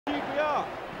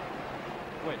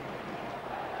width.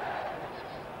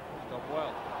 He's done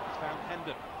well. He's found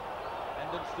Hendon.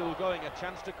 Hendon still going, a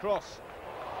chance to cross.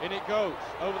 In it goes,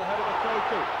 over the head of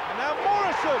Koku. And now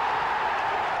Morrison!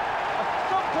 A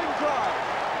thumping drive!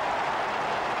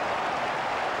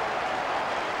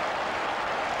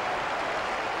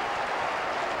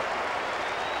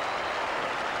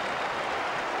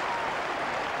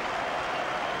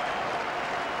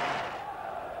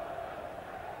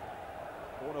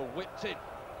 Corner whipped in,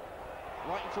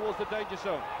 right towards the danger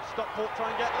zone. Stockport try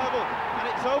and get level, and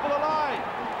it's over the line.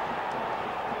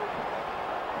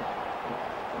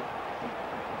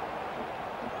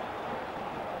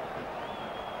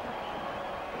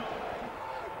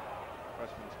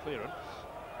 Pressman's clearance.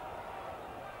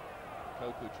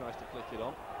 Koku tries to flick it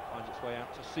on, finds its way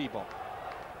out to Seabom.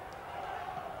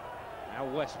 Now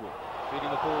Westwood, feeding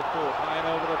the ball forward, high and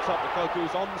over the top. The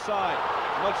Koku's onside.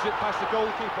 Nudges it past the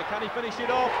goalkeeper. Can he finish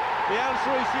it off? The answer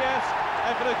is yes.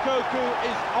 Koku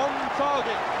is on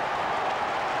target.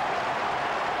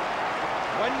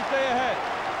 Wednesday ahead.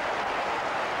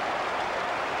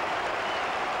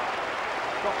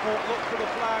 Stockport looked for the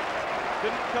flag,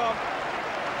 didn't come.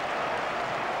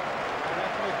 And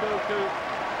Koku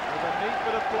with a neat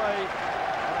bit of play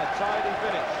and a tidy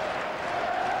finish.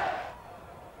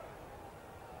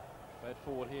 Fed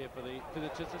forward here for the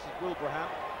visitors. This is Wilbraham.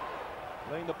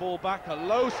 Laying the ball back, a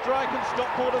low strike, and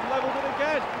Stockport have levelled it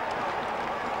again.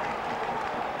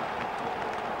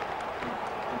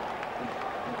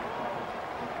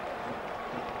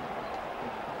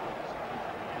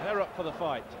 They're up for the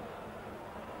fight.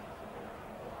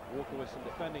 Walker with some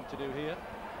defending to do here.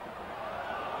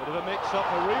 Bit of a mix-up,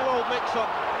 a real old mix-up,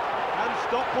 and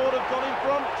Stockport have gone in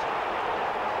front.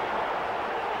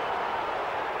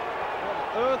 What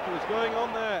on earth was going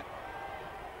on there?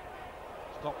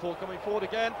 Stockport coming forward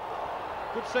again.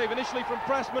 Good save initially from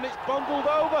Pressman, it's bundled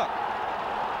over.